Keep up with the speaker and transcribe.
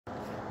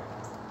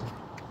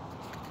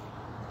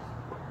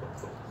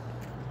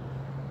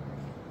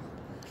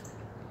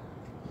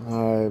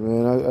Alright,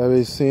 man, I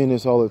be seeing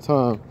this all the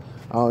time.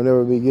 I don't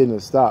never be getting to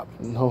stop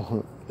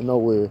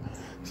nowhere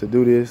to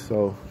do this,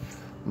 so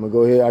I'm gonna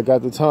go ahead. I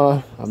got the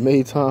time, I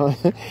made time,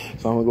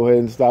 so I'm gonna go ahead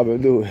and stop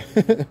and do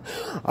it.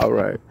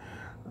 Alright,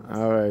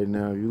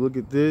 now you look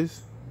at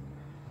this,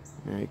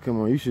 man,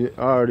 come on, you should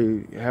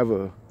already have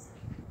a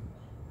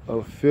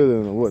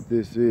feeling of what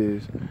this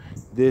is.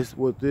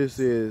 What this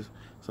is,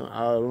 so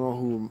I don't know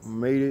who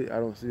made it, I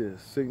don't see a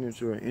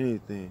signature or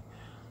anything,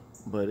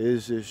 but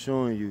it's just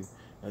showing you,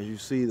 as you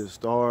see, the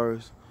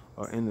stars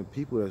are in the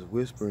people that's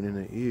whispering in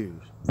their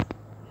ears.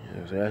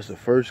 So that's the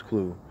first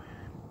clue.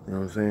 You know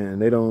what I'm saying?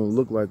 They don't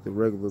look like the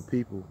regular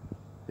people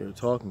they're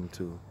talking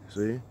to.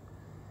 See?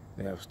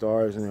 They have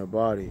stars in their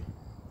body.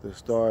 The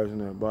stars in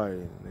their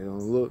body. They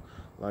don't look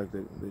like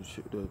the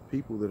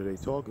people that they're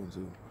talking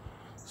to.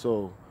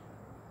 So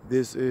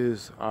this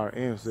is our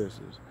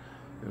ancestors.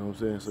 You know what I'm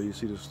saying? So you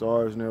see the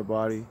stars in their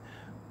body,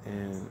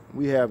 and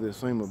we have the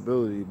same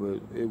ability,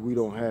 but we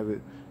don't have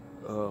it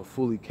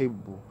fully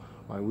capable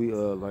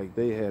like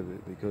they have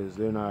it, because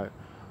they're not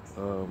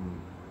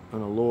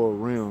in a lower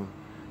realm,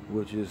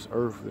 which is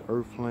the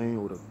earth plane,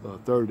 or the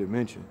third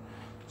dimension.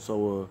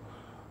 So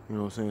you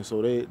know what I'm saying?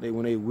 So they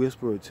when they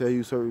whisper or tell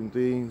you certain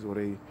things, or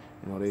they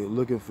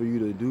looking for you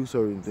to do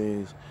certain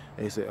things,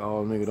 they say,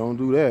 "Oh nigga, don't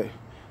do that.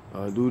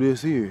 Do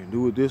this here.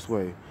 Do it this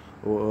way."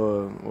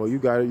 Or you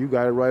got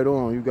it right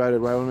on. You got it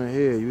right on the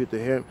head. You hit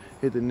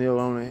the nail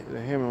on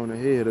the hammer on the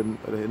head of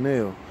the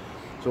nail.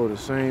 So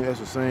that's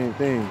the same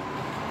thing.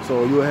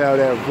 So you'll have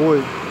that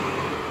voice.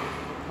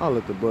 I'll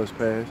let the bus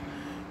pass.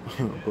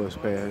 Bus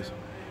pass.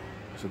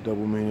 It's a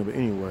double meaning, but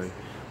anyway.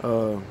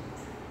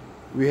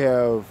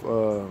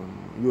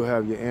 You'll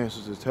have your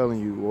ancestors telling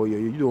you, "Oh yeah,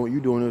 you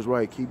doing this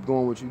right. Keep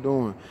going what you're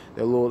doing."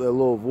 That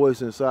little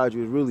voice inside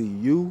you is really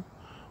you,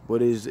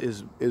 but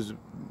is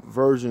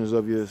versions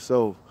of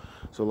yourself.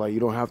 So like, you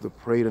don't have to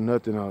pray to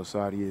nothing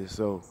outside of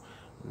yourself.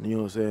 You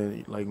know what I'm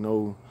saying? Like,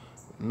 no,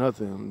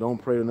 nothing. Don't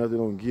pray to nothing.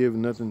 Don't give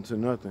nothing to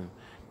nothing.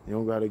 You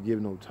don't gotta give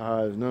no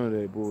tithes. None of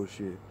that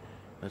bullshit.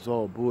 That's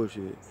all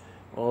bullshit.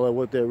 All that,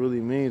 what that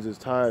really means is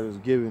tithes is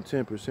giving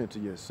 10% to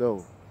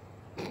yourself.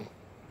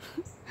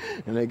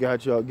 And they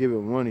got y'all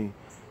giving money. You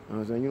know what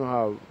I'm saying? You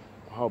know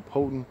how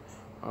potent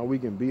we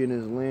can be in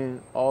this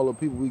land. All the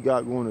people we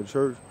got going to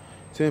church,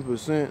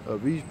 10%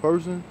 of each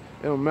person.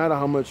 It don't matter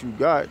how much you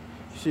got.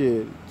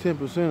 Shit,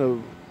 10%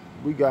 of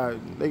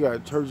they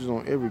got churches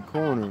on every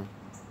corner.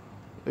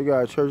 They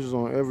got churches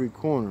on every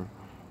corner.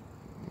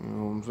 You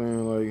know what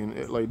I'm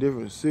saying? Like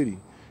different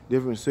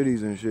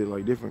cities and shit,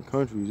 like different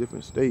countries,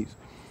 different states.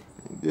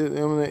 I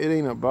mean, it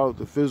ain't about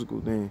the physical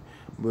thing,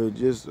 but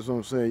just that's what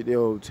I'm saying.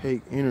 They'll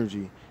take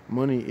energy.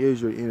 Money is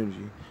your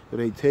energy, so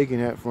they taking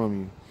that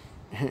from you.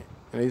 And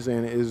they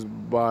saying it's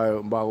by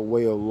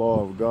way of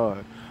law of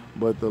God,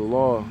 but the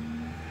law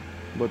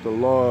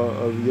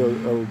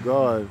of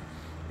God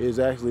is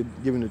actually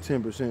giving the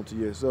 10% to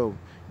yourself.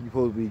 You're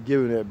supposed to be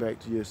giving that back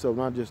to yourself,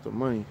 not just the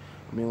money.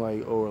 I mean,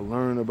 like, or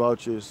learn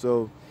about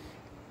yourself,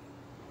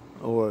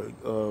 or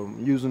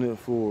using it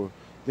for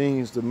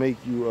things to make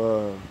you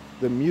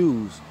the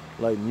muse,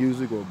 like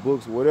music or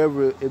books,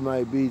 whatever it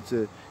might be,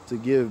 to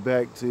give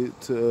back to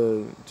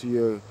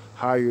your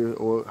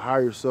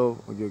higher self,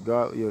 or your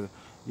God,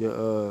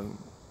 your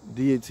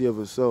deity of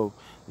a self.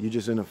 You're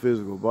just in a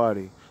physical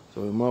body,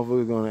 so the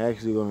motherfucker's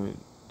actually gonna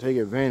take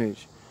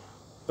advantage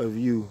of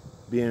you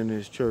being in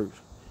this church.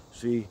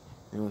 See, you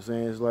know what I'm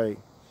saying? It's like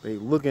they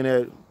looking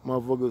at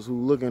motherfuckers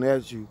who looking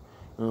at you. You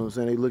know what I'm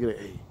saying? They looking at,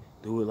 hey,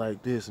 do it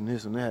like this and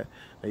this and that.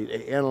 They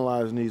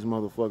analyzing these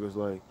motherfuckers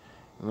like,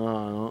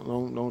 nah,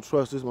 don't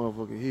trust this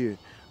motherfucker here.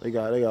 They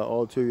got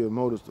ulterior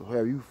motives to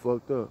have you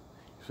fucked up.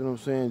 You see what I'm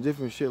saying?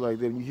 Different shit like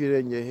that. When you hear that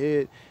in your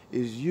head,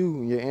 it's you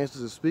and your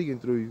ancestors speaking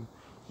through you.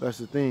 That's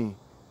the thing.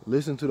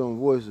 Listen to them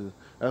voices.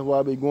 That's why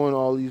I be going to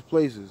all these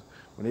places.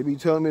 When they be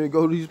telling me to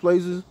go to these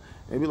places,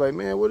 they be like,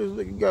 "Man, what is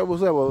it? You got,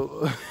 what's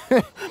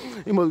that?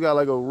 He must got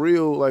like a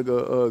real, like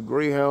a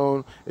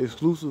Greyhound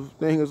exclusive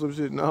thing or some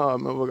shit." Nah,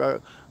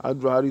 motherfucker, I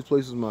drive these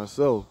places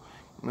myself.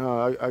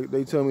 Nah,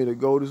 they tell me to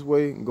go this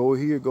way, go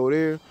here, go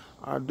there.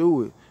 I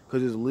do it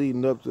because it's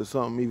leading up to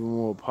something even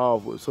more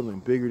powerful, something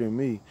bigger than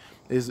me.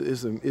 It's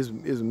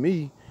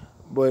me,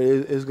 but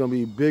it's gonna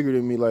be bigger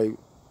than me. Like,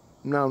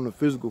 not in the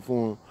physical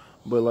form,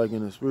 but like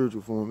in a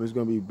spiritual form. It's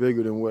gonna be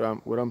bigger than what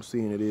I'm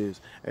seeing it is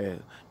as.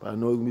 But I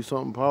know it's gonna be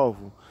something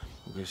powerful.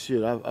 Because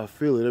shit, I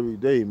feel it every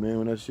day, man.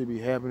 When that shit be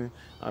happening,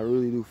 I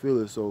really do feel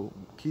it. So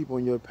keep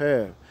on your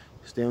path.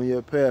 Stay on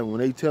your path. When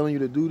they telling you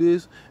to do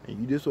this and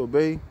you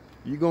disobey,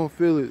 you gonna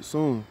feel it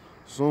soon.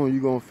 Soon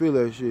you gonna feel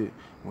that shit.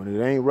 When it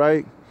ain't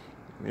right,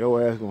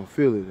 your ass gonna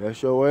feel it.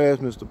 That's your ass,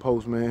 Mr.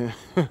 Postman.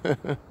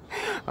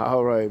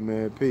 All right,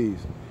 man.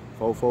 Peace.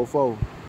 444.